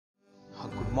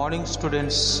Morning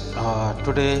students.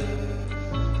 Today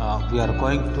we are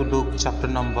going to look chapter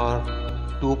number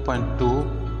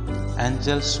 2.2,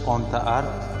 Angels on the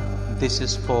Earth. This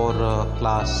is for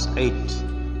class 8.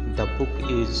 The book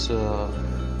is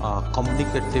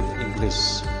Communicative English.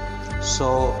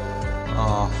 So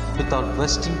without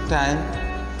wasting time,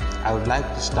 I would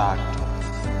like to start.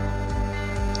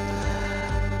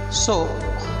 So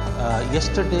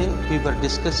yesterday we were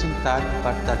discussing that,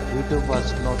 but that video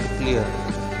was not clear.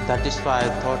 That is why I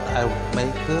thought I would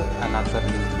make another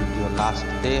new video. Last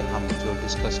day हम जो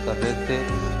discuss कर रहे थे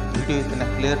video इतना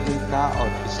clear नहीं था, और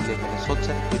इसलिए मैंने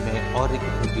सोचा कि मैं और एक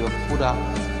वीडियो पूरा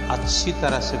अच्छी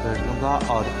तरह से भेज दूँगा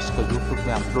और इसको YouTube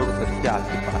में अपलोड करके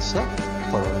आपके पास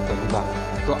फॉरवर्ड करूँगा।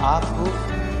 तो आप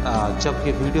जब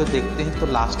ये वीडियो देखते हैं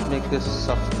तो लास्ट में एक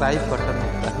सब्सक्राइब बटन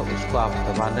होता है, उसको आप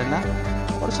दबा लेना,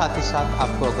 और साथ ही साथ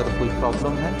आपको अगर कोई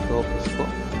प्रॉब्लम है तो उसको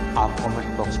आप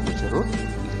कमेंट बॉक्स में ज़रूर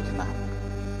लिखना।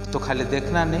 तो खाली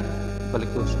देखना नहीं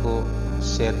बल्कि उसको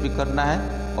शेयर भी करना है,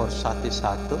 और साथ ही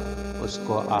साथ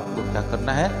उसको आपको क्या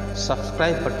करना है,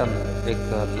 सब्सक्राइब बटन, एक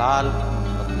लाल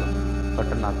मतलब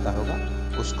बटन आता होगा,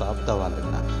 उसको आप दबा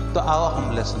लेना। तो आओ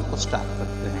हम लेसन को स्टार्ट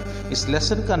करते हैं। इस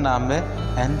लेसन का नाम है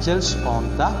एंजल्स ऑन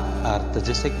द अर्थ।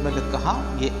 जैसे कि मैंने कहा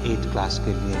ये 8 क्लास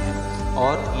के लिए है,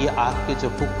 और ये आपके जो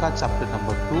बुक का चैप्टर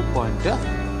नंबर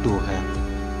 2.2 है।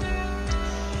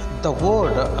 The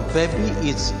word baby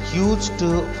is used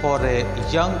for a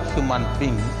young human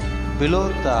being below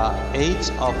the age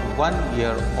of 1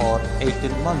 year or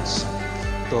 18 months।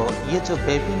 तो ये जो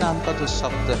बेबी नाम का जो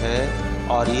शब्द है,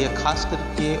 और ये खास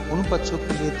करके उन बच्चों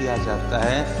के लिए दिया जाता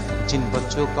है जिन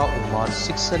बच्चों का उम्र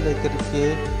 6 से लेकर के,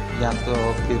 या तो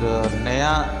फिर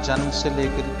नया जन्म से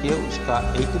लेकर के उसका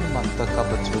 18 मंथ तक का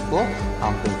बच्चों को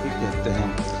हम बेबी कहते हैं।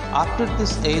 After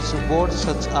this as words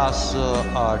such as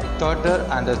toddler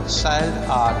and a child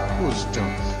are used.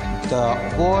 The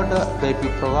word baby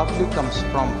probably comes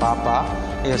from baba,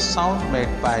 a sound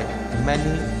made by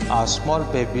many small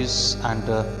babies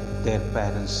and their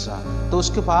parents। तो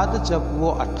उसके बाद जब वो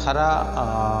 18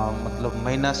 मतलब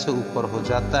महीना से ऊपर हो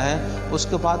जाता है,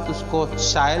 उसके बाद उसको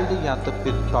चाइल्ड या तो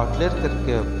फिर टॉडलर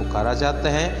करके पुकारा जाता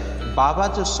है। बाबा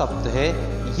जो शब्द है,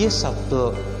 ये शब्द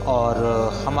और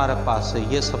हमारे पास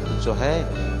ये शब्द जो है,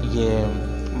 ये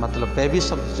मतलब बेबी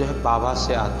शब्द जो है बाबा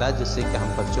से आता है, जिससे कि हम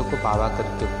बच्चों को बाबा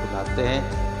करके बुलाते हैं,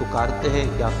 पुकारते हैं,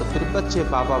 या तो फिर बच्चे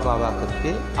बाबा बाबा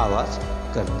करके आवाज़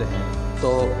करते हैं।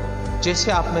 तो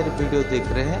जैसे आप मेरी वीडियो देख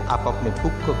रहे हैं, आप अपने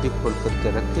बुक को भी खोल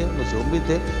करके रखें। मुझे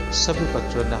उम्मीद है सभी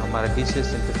बच्चों ने, हमारा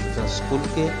DCS इंटरनेशनल स्कूल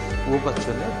के वो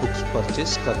बच्चों ने बुक्स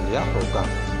परचेज कर लिया होगा।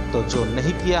 तो जो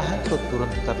नहीं किया है तो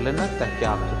तुरंत कर लेना, ताकि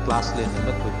आपको क्लास लेने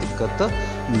में कोई दिक्कत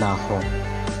ना हो।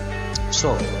 सो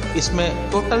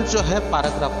इसमें टोटल जो है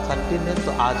पैराग्राफ 13 है,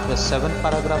 तो आज मैं 7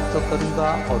 पैराग्राफ तो करूँगा,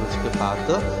 और उसके बाद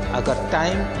अगर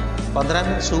टाइम 15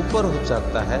 मिनट से ऊपर हो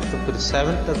जाता है तो फिर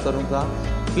 7 तक करूँगा।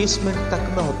 20 मिनट तक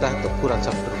में होता है तो पूरा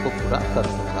चैप्टर को पूरा कर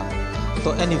दूँगा।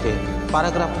 तो anyway,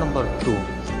 paragraph number 2,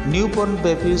 newborn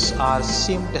babies are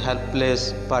seemed helpless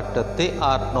but they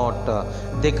are not।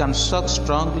 They can suck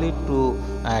strongly to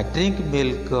drink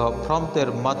milk from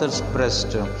their mother's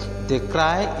breast। They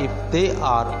cry if they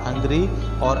are hungry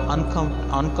or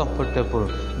uncomfortable।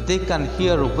 They can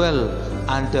hear well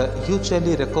and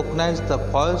usually recognize the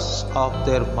voice of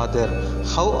their mother।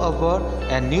 However,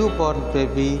 a newborn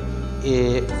baby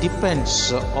depends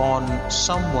on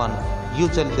someone,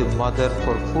 usually the mother,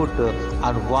 for food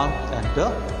and warmth and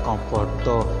comfort।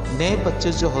 तो नए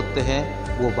बच्चे जो होते हैं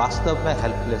वो वास्तव में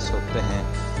helpless होते हैं,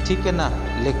 ठीक है ना,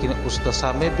 लेकिन उस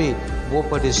दशा में भी वो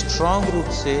बड़ी स्ट्रांग रूप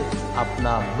से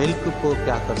अपना मिल्क को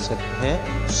क्या कर सकते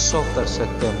हैं, सो कर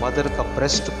सकते हैं, मदर का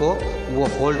ब्रेस्ट को वो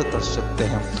होल्ड कर सकते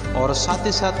हैं। और साथ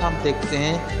ही साथ हम देखते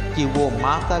हैं कि वो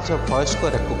माँ का जो वॉइस को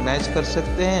रिकॉग्नाइज कर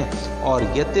सकते हैं, और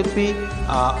यद्यपि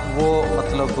वो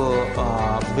मतलब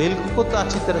मिल्क को तो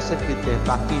अच्छी तरह से पीते हैं,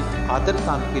 बाकी अदर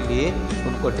काम के लिए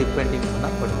उनको डिपेंडिंग होना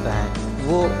पड़ता है।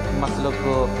 वो मतलब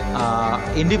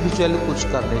इंडिविजुअली कुछ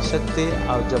कर नहीं सकते,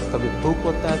 और जब कभी भूख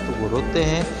होता है तो वो रोते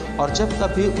हैं, और जब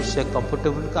कभी उसे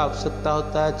कंफर्टेबल का आवश्यकता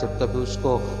होता है, जब कभी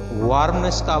उसको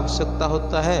वार्मनेस का आवश्यकता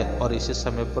होता है, और इसी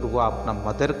समय पर वो अपना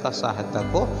मदर का सहायता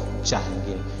को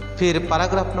चाहेंगे। फिर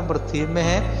पैराग्राफ नंबर 3 में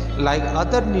है, like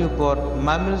other newborn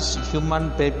mammals human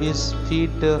babies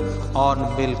feed on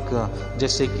milk.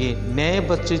 जैसे कि नए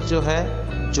बच्चे जो है,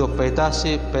 जो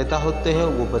पैदा होते हैं,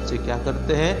 वो बच्चे क्या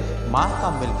करते हैं, माँ का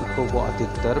मिल्क को वो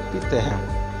अधिकतर पीते हैं।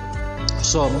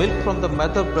 So milk from the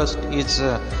mother breast is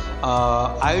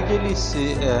ideally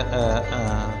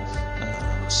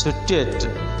suited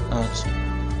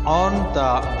on the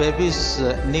baby's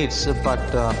needs,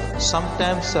 but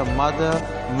sometimes a mother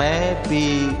may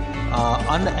be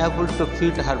unable to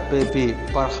feed her baby,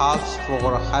 perhaps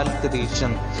for health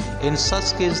reason. In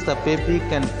such case, the baby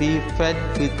can be fed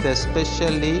with a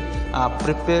specially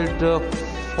prepared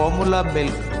formula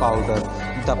milk powder.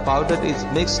 The powder is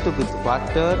mixed with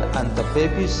water and the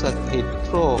baby sucks it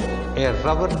through a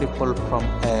rubber nipple from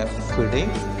a feeding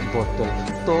बोतल।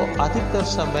 तो अधिकतर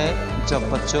समय जब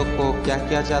बच्चों को क्या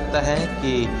किया जाता है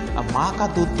कि माँ का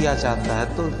दूध दिया जाता है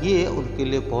तो ये उनके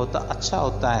लिए बहुत अच्छा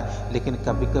होता है, लेकिन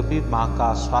कभी कभी माँ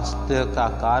का स्वास्थ्य का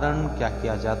कारण क्या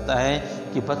किया जाता है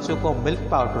कि बच्चों को मिल्क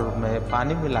पाउडर में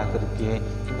पानी मिला करके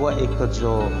वो एक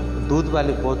जो दूध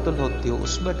वाली बोतल होती है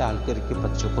उसमें डाल करके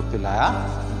बच्चों को पिलाया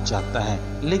जाता है।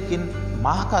 लेकिन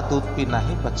माँ का दूध पीना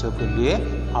ही बच्चों के लिए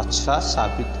अच्छा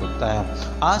साबित होता है।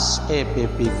 As a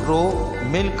baby grow,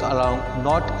 milk alone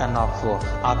not enough.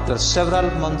 After several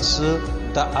months,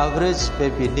 the average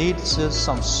baby needs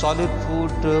some solid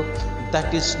food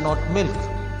that is not milk.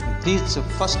 These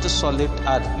first solid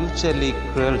are usually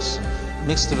grains,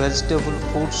 mixed vegetable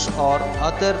foods or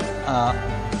other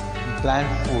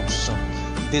plant foods.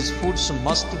 These foods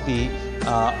must be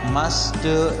mashed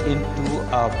into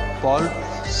a bowl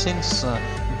since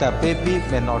the baby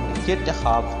may not yet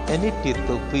have any teeth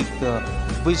with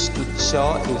which to chew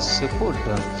its food,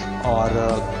 or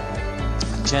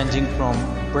changing from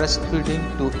breastfeeding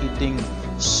to eating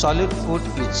solid food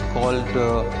is called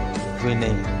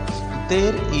weaning.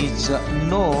 There is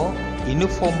no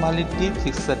uniformly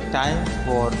fixed time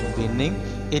for weaning.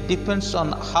 It depends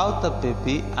on how the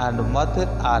baby and mother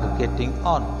are getting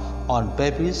on.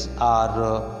 Babies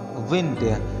are weaned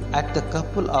at a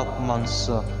couple of months,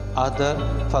 other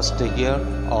first year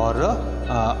or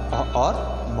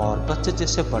more. बच्चे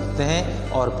जैसे बढ़ते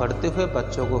हैं और बढ़ते हुए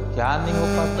बच्चों को क्या नहीं हो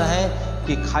पाता है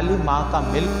कि खाली माँ का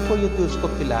मिल्क को यदि उसको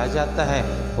पिलाया जाता है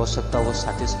हो सकता है वो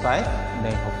सेटिस्फाई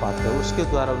नहीं हो पाते, उसके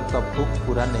द्वारा उनका भूख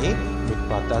पूरा नहीं मिट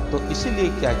पाता। तो इसीलिए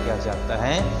क्या किया जाता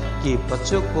है कि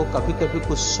बच्चों को कभी कभी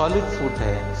कुछ सॉलिड फूड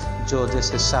है जो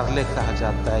जैसे सरले कहा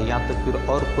जाता है या तो फिर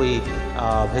और कोई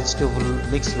वेजिटेबल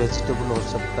मिक्स वेजिटेबल हो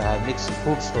सकता है, मिक्स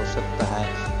फ्रूट्स हो सकता है,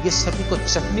 ये सभी को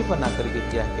चटनी बना करके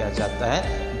क्या किया जाता है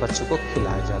बच्चों को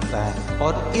खिलाया जाता है।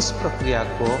 और इस प्रक्रिया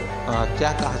को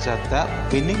क्या कहा जाता है,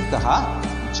 वीनिंग कहा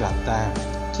जाता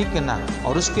है, ठीक है ना।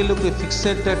 और उसके लिए कोई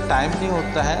फिक्सेड टाइम नहीं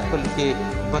होता है, बल्कि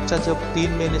बच्चा जब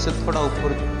 3 महीने से थोड़ा ऊपर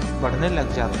बढ़ने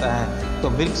लग जाता है तो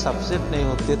मिल्क सफिशिएंट नहीं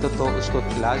होती तो उसको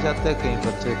खिलाया जाता है। कई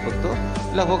बच्चे को तो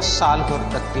लगभग साल भर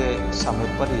तक के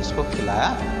समय पर इसको खिलाया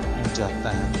जाता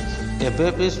है। A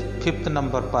baby's 5th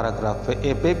number paragraph.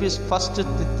 A baby's first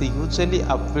teeth usually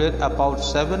appear about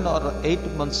 7 or 8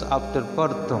 months after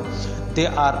birth. They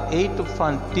are 8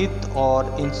 front teeth or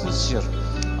incisors.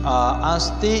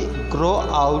 As they grow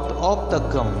out of the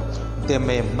gum, they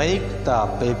may make the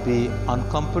baby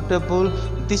uncomfortable.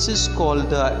 This is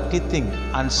called teething,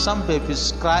 and some babies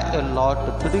cry a lot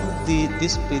during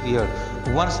this period.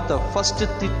 Once the first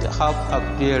teeth have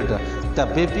appeared, the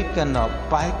baby can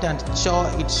bite and chew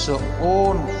its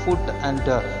own food and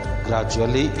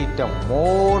gradually eat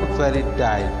more varied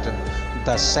diet.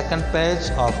 The second page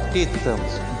of teeth,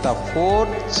 the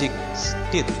 4th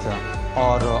teeth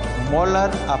or molar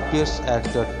appears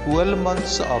at 12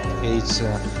 months of age.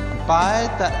 By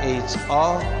the age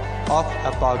of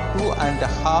about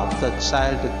 2.5, the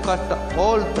child cut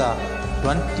all the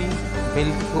 20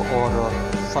 milk or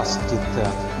first teeth.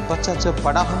 बच्चा जब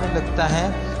बड़ा होने लगता है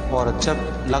और जब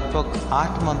लगभग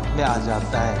 8 month में आ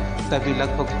जाता है तभी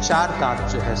लगभग 4 दांत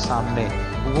जो है सामने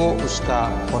वो उसका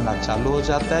होना चालू हो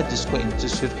जाता है, जिसको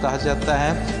इंसिसर कहा जाता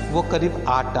है। वो करीब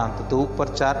 8 दांत, तो ऊपर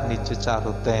 4 नीचे 4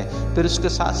 होते हैं। फिर उसके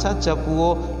साथ साथ जब वो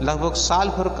लगभग साल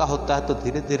भर का होता है तो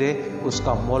धीरे धीरे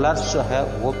उसका मोलर्स जो है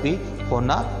वो भी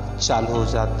होना चालू हो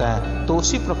जाता है। तो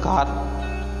उसी प्रकार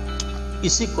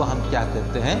इसी को हम क्या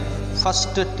कहते हैं,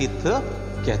 फर्स्ट टीथ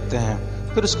कहते हैं।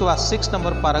 फिर उसके बाद 6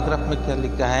 नंबर पैराग्राफ में क्या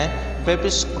लिखा है,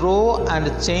 babies grow and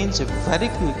change very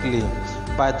quickly.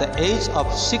 By the age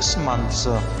of 6 months,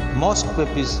 most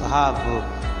babies have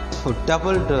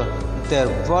doubled there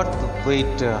birth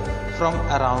weight from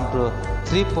around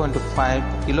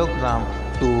 3.5 kilogram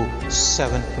to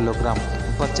 7 kilogram.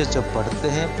 बच्चे जब बढ़ते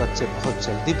हैं, बच्चे बहुत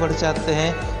जल्दी बढ़ जाते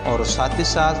हैं और साथ ही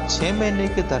साथ 6 महीने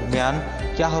के दरमियान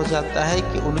क्या हो जाता है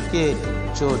कि उनके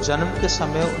जो जन्म के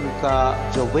समय उनका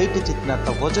जो वेट जितना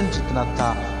था, वजन जितना था,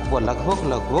 वो लगभग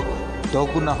 2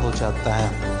 गुना हो जाता है।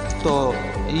 तो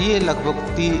ये लगभग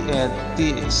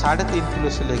 3.5 किलो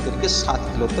से लेकर के 7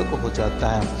 किलो तक हो जाता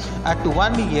है। एट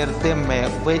 1 year दे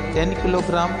में वेट 10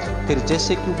 किलोग्राम। फिर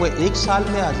जैसे कि वो 1 साल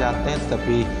में आ जाते हैं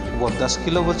तभी वो 10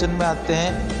 किलो वजन में आते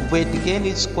हैं। Weight gain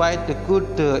is quite a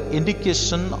good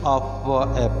indication of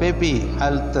a baby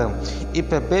health.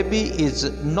 If a baby is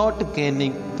not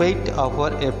gaining weight over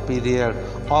a period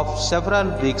of several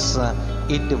weeks,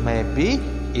 it may be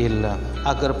ill.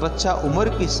 अगर बच्चा उम्र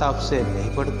के हिसाब से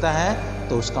नहीं बढ़ता है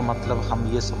तो उसका मतलब हम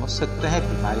ये समझ सकते हैं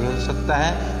बीमारी हो सकता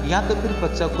है, या तो फिर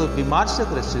बच्चा कोई बीमार से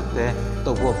ग्रसित है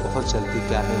तो वो बहुत जल्दी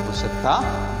क्या नहीं हो सकता,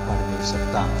 बढ़ नहीं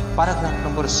सकता। पैराग्राफ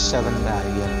नंबर 7 में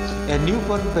आइए। A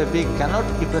newborn baby cannot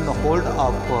even hold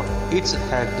up its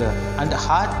head and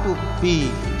had to be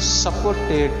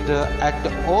supported at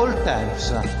all times.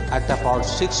 At about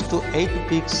 6 to 8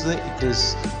 weeks, it is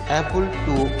able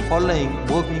to following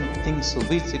moving things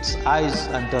with its eyes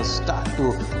and start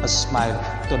to smile.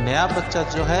 तो नया बच्चा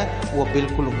जो है वो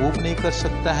बिल्कुल move नहीं कर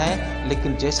सकता है,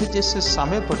 लेकिन जैसे जैसे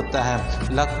समय बढ़ता है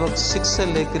लगभग 6 से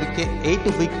लेकर के 8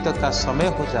 वीक तक का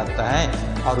समय हो जाता है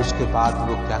और उसके बाद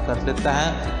वो क्या कर लेता है,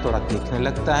 थोड़ा देखने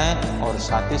लगता है और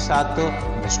साथ ही साथ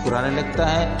मुस्कुराने लगता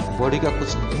है, बॉडी का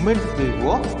कुछ मूवमेंट भी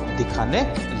वो दिखाने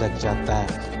लग जाता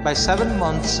है। By 7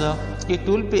 months it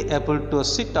will be able to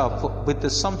sit up with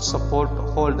some support,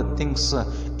 hold things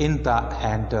in the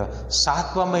hand.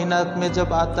 7वां महीना में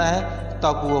जब आता है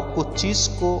तब वो कुछ चीज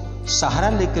को सहारा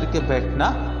लेकर के बैठना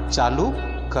चालू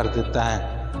कर देता है।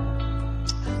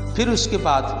 फिर उसके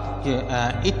बाद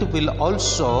it will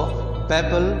also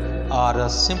babble or a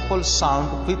simple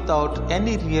sound without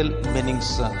any real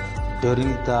meanings. During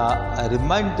the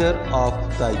remainder of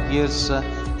the years,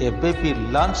 a baby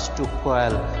learns to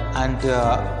crawl and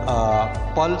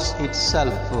pulse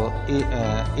itself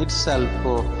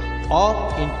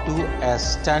up into a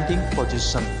standing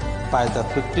position. By the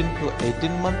 15 to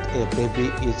 18 month, a baby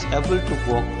is able to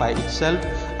walk by itself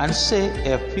and say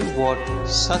a few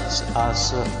words such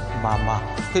as मामा।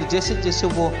 फिर जैसे जैसे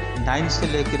वो 9 से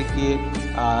लेकर के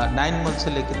 9 month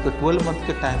से लेकर के 12 मंथ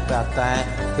के टाइम पे आता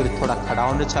है, फिर थोड़ा खड़ा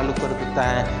होने चालू कर देता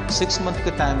है। 6 मंथ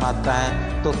के टाइम आता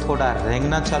है तो थोड़ा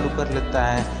रेंगना चालू कर लेता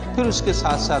है। फिर उसके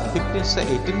साथ साथ 15 से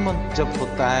 18 मंथ जब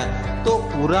होता है तो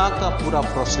पूरा का पूरा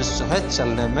प्रोसेस जो है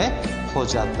चलने में हो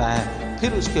जाता है।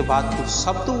 फिर उसके बाद कुछ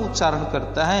शब्द उच्चारण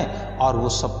करता है और वो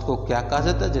शब्द को क्या कहा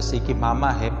जाता है, जैसे कि मामा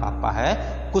है, पापा है,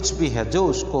 कुछ भी है जो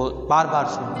उसको बार बार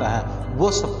सुनता है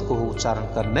वो शब्द को उच्चारण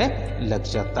करने लग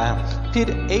जाता है। फिर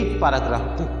 8 पैराग्राफ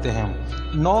देखते हैं।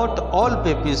 Not all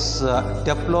babies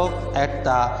develop at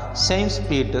the same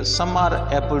speed. Some are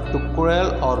able to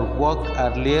crawl or walk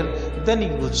earlier than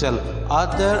usual,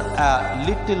 other a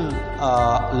little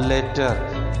later.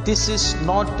 This is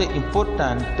not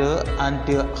important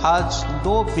and has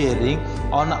no bearing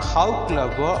on how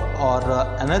clever or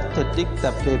energetic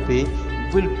the baby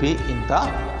will be in the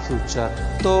future.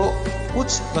 तो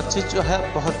कुछ बच्चे जो है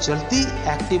बहुत जल्दी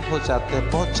active हो जाते हैं,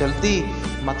 बहुत जल्दी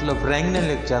मतलब रेंगने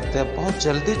लग जाते हैं, बहुत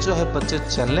जल्दी जो है बच्चे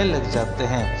चलने लग जाते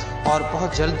हैं और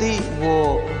बहुत जल्दी वो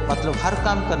मतलब हर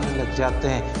काम करने लग जाते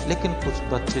हैं। लेकिन कुछ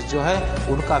बच्चे जो है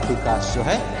उनका विकास जो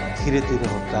है धीरे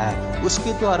धीरे होता है।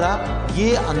 उसके द्वारा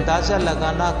ये अंदाज़ा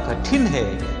लगाना कठिन है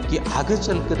कि आगे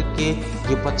चल कर के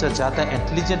ये बच्चा ज़्यादा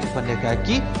इंटेलिजेंट बनेगा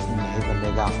कि नहीं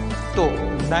बनेगा। तो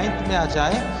 9th में आ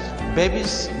जाए।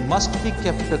 Babies must be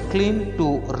kept clean to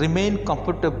remain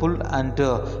comfortable and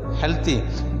healthy.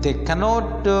 They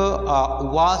cannot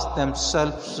wash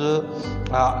themselves,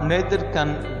 neither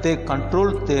can they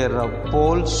control their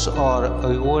bowels or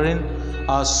urine.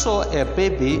 So a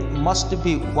baby must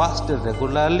be washed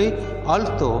regularly,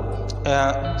 although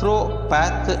throw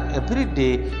bath every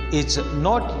day is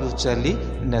not usually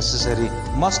necessary.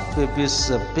 Most babies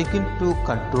begin to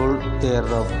control their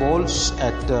bowels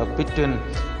at between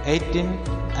 18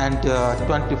 and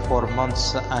 24 months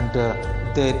and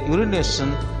their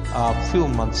urination few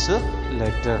months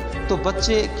later. तो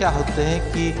बच्चे क्या होते हैं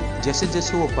कि जैसे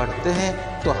जैसे वो बढ़ते हैं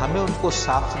तो हमें उनको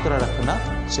साफ सुथरा रखना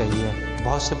चाहिए।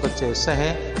 बहुत से बच्चे ऐसा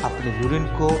है अपने यूरिन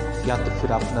को या तो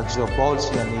फिर अपना जो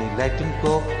बॉल्स यानी लैट्रिन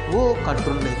को वो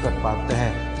कंट्रोल नहीं कर पाते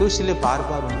हैं, तो इसलिए बार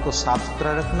बार उनको साफ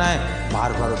सुथरा रखना है,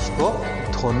 बार बार उसको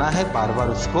धोना है, बार बार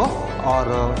उसको और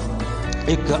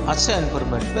एक अच्छे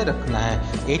एनवायरनमेंट में रखना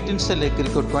है। 18 से लेकर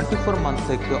के 24 मंथ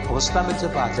तक अवस्था में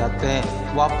जब आ जाते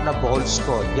हैं वो अपना बॉल्स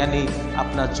को यानी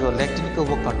अपना जो लैट्रिन को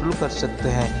वो कंट्रोल कर सकते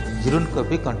हैं, यूरिन को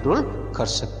भी कंट्रोल कर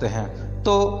सकते हैं।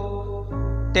 तो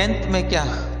 10th में क्या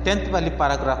 10th वाली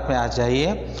पैराग्राफ में आ जाइए।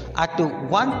 Eight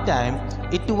one time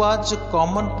it was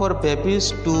common for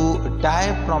babies to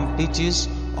die from disease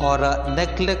or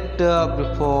neglect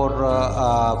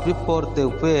before they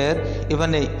were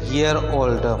even a year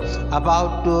old.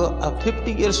 About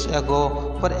 50 years ago,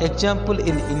 for example,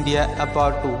 in India,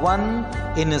 about 1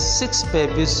 in 6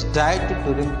 babies died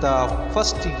during the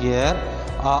first year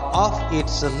of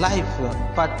its life.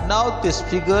 But now this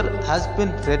figure has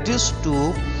been reduced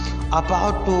to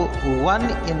about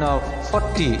 1 in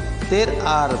 40. There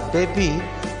are baby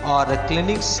or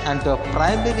clinics and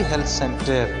primary health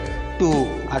center to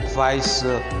advise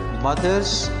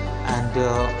mothers and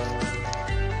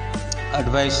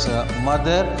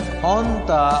mother on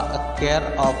the care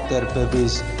of their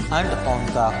babies and on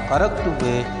the correct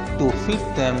way to feed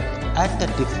them at the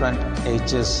different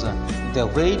ages. They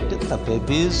weight the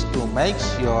babies to make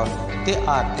sure they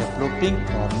are developing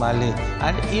normally,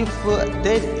 and if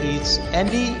there is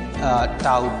any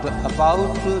doubt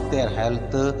about their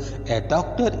health, a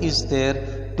doctor is there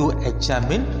to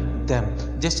examine them.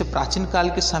 जैसे प्राचीन काल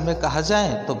के समय कहा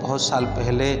जाए तो बहुत साल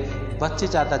पहले बच्चे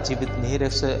ज़्यादा जीवित नहीं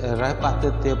रह पाते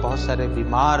थे, बहुत सारे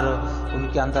बीमार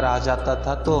उनके अंदर आ जाता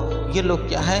था, तो ये लोग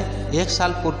क्या है 1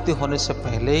 साल पूर्ति होने से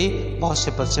पहले ही बहुत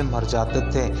से बच्चे मर जाते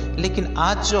थे। लेकिन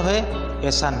आज जो है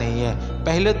ऐसा नहीं है।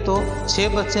 पहले तो 6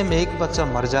 बच्चे में 1 बच्चा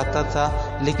मर जाता था,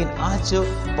 लेकिन आज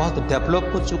बहुत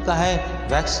डेवलप हो चुका है।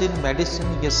 वैक्सीन, मेडिसिन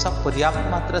ये सब पर्याप्त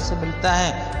मात्रा से मिलता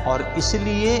है और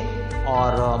इसलिए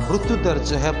और मृत्यु दर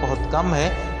जो है बहुत कम है।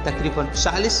 तकरीबन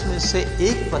 40 में से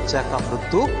 1 बच्चा का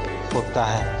मृत्यु होता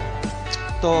है।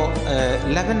 तो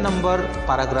 11 नंबर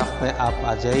पैराग्राफ में आप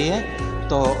आ जाइए।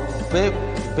 तो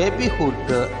babyhood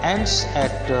ends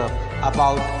at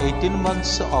about 18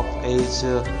 months of age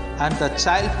and the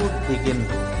childhood begin.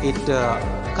 It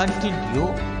continue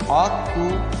up to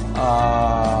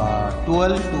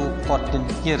 12 to 14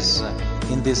 years.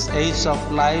 In this age of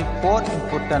life, 4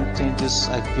 important changes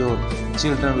occur.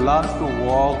 Children learn to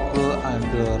walk and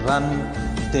run.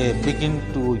 They begin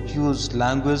to use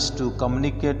language to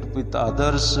communicate with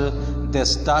others. They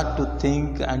start to think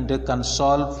and can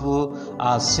solve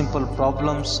simple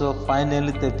problems.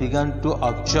 Finally, they begin to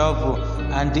observe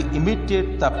and imitate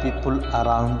the people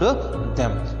around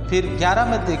them. फिर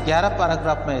 11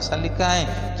 paragraph में ऐसा लिखा है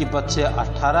कि बच्चे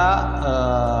 18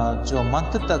 जो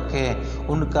month तक है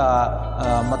उनका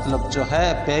मतलब जो है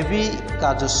बेबी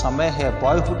का जो समय है,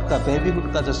 बेबीहुड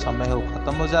का जो समय है वो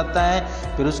ख़त्म हो जाता है।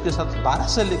 फिर उसके साथ 12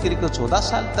 से लेकर के 14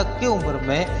 साल तक की उम्र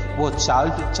में वो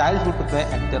चाइल्डहुड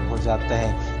में एंटर हो जाते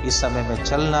हैं। इस समय में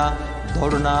चलना,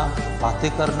 दौड़ना,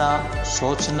 बातें करना,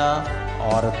 सोचना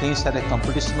और कई सारे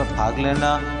कंपटीशन में भाग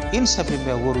लेना, इन सभी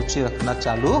में वो रुचि रखना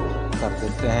चालू कर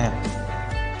देते हैं।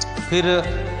 फिर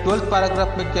 12th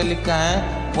पैराग्राफ में क्या लिखा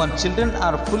है? When children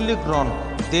are fully grown,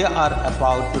 they are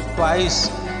about twice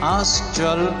as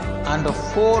tall and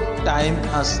 4 times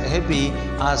as heavy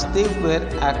as they were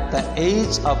at the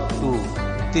age of 2.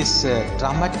 This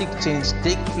dramatic change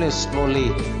takes place slowly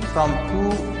from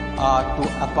 2 to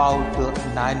about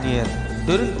 9 years.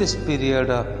 During this period,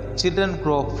 children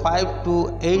grow 5 to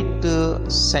 8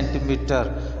 centimeter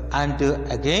and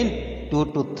again 2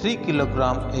 to 3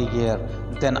 kilogram a year.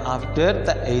 Then after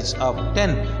the age of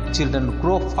 10, children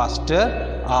grow faster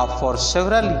for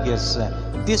several years.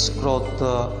 This growth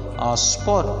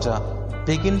spurt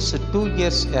begins 2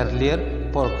 years earlier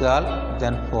for girl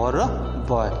than for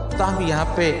boy. तो हम यहाँ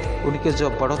पे उनके जो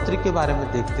बढ़ोतरी के बारे में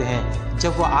देखते हैं।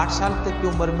 जब वो 8 साल तक की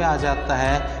उम्र में आ जाता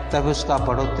है तब उसका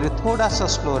बढ़ोतरी थोड़ा सा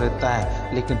स्लो रहता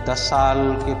है, लेकिन 10 साल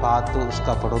के बाद तो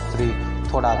उसका बढ़ोतरी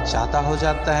थोड़ा ज़्यादा हो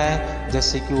जाता है।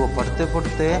 जैसे कि वो बढ़ते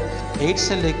बढ़ते 8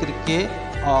 से लेकर के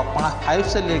 5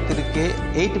 से लेकर के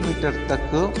 8 मीटर तक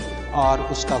और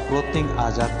उसका ग्रोथिंग आ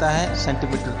जाता है,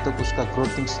 सेंटीमीटर तक उसका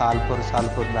ग्रोथिंग साल पर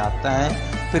में आता है।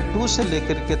 फिर 2 से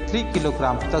लेकर के 3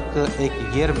 किलोग्राम तक एक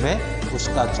ईयर में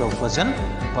उसका जो वजन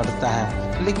बढ़ता है।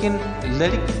 लेकिन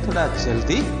लड़की थोड़ा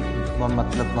जल्दी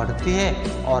मतलब बढ़ती है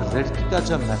और लड़की का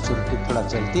जो मैच्योरिटी थोड़ा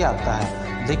जल्दी आता है।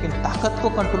 लेकिन ताकत को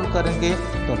कंट्रोल करेंगे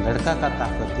तो लड़का का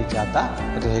ताकत ही ज़्यादा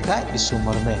रहेगा इस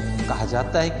उम्र में। कहा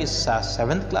जाता है कि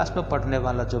 7th क्लास में पढ़ने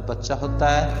वाला जो बच्चा होता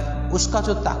है उसका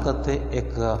जो ताकत है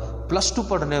एक +2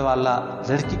 पढ़ने वाला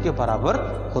लड़की के बराबर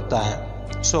होता है।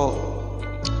 सो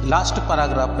लास्ट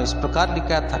पैराग्राफ में इस प्रकार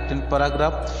लिखा है 13th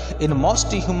paragraph. In most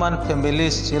human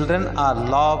families children are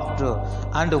loved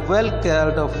and well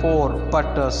cared for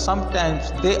but sometimes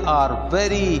they are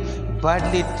very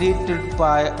badly treated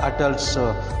by adults.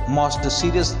 Most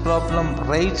serious problem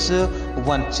arises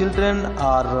when children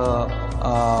are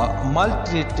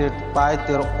maltreated by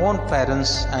their own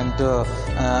parents and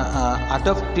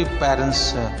adoptive parents.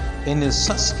 In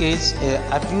such case,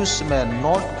 abuse may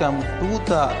not come to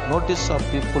the notice of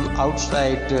people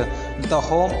outside the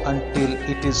home until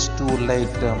it is too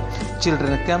late.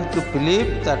 Children come to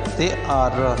believe that they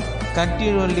are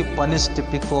continually punished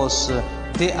because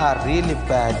they are really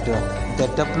bad. They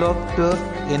developed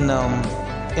in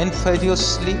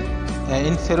inferiority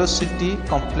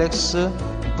complex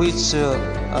which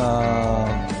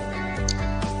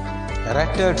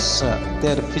retards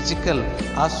their physical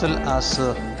as well as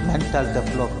mental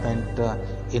development.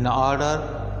 In order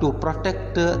to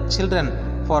protect children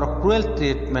for cruel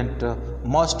treatment,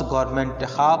 most governments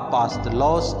have passed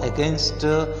laws against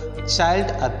child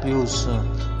abuse.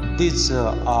 These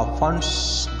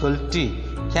offense guilty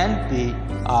can be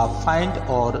fined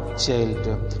or jailed.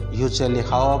 Usually,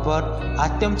 however,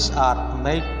 attempts are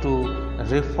made to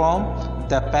reform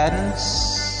the parents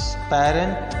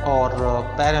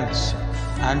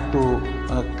and to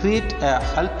create a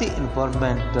healthy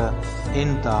environment in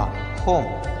the home.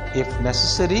 If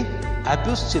necessary,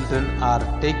 abused children are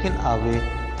taken away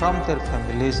from their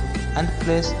families and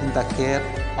placed in the care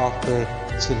of a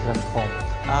children home.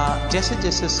 जैसे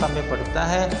जैसे समय बढ़ता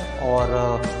है और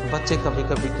बच्चे कभी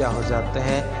कभी क्या हो जाते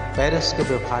हैं, पेरेंट्स के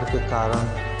व्यवहार के कारण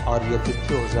और ये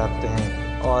दुखी हो जाते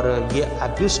हैं और ये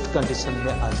अब्यूस्ड कंडीशन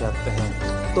में आ जाते हैं।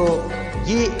 तो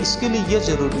ये इसके लिए ये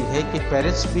ज़रूरी है कि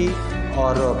पेरेंट्स भी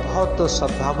और बहुत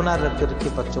सद्भावना रख कर के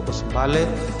बच्चों को संभाले,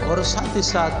 और साथ ही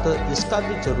साथ इसका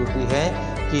भी ज़रूरी है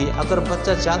कि अगर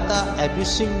बच्चा ज़्यादा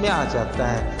एब्यूसिंग में आ जाता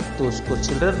है तो उसको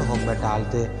चिल्ड्रन होम में डाल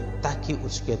दे, ताकि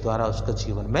उसके द्वारा उसका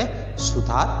जीवन में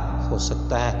सुधार हो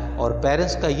सकता है। और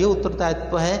पेरेंट्स का ये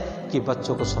उत्तरदायित्व है कि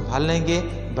बच्चों को संभाल लेंगे,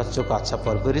 बच्चों को अच्छा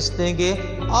परवरिश देंगे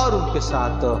और उनके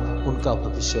साथ उनका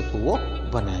भविष्य को वो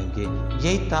बनाएंगे।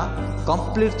 यही था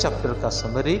कंप्लीट चैप्टर का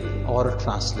समरी और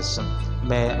ट्रांसलेशन।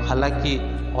 मैं हालांकि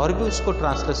और भी उसको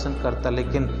ट्रांसलेशन करता,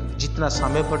 लेकिन जितना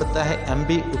समय बढ़ता है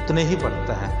MB उतने ही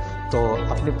बढ़ता है, तो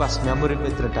अपने पास मेमोरी में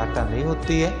इतना डाटा नहीं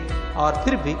होती है। और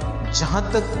फिर भी जहाँ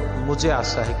तक मुझे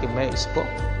आशा है कि मैं इसको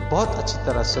बहुत अच्छी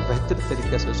तरह से बेहतर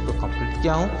तरीके से उसको कंप्लीट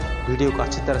किया हूँ। वीडियो को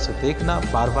अच्छी तरह से देखना,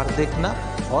 बार बार देखना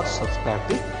और सब्सक्राइब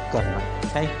भी करना।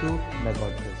 Thank you. मैं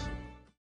गॉड ब्लेस।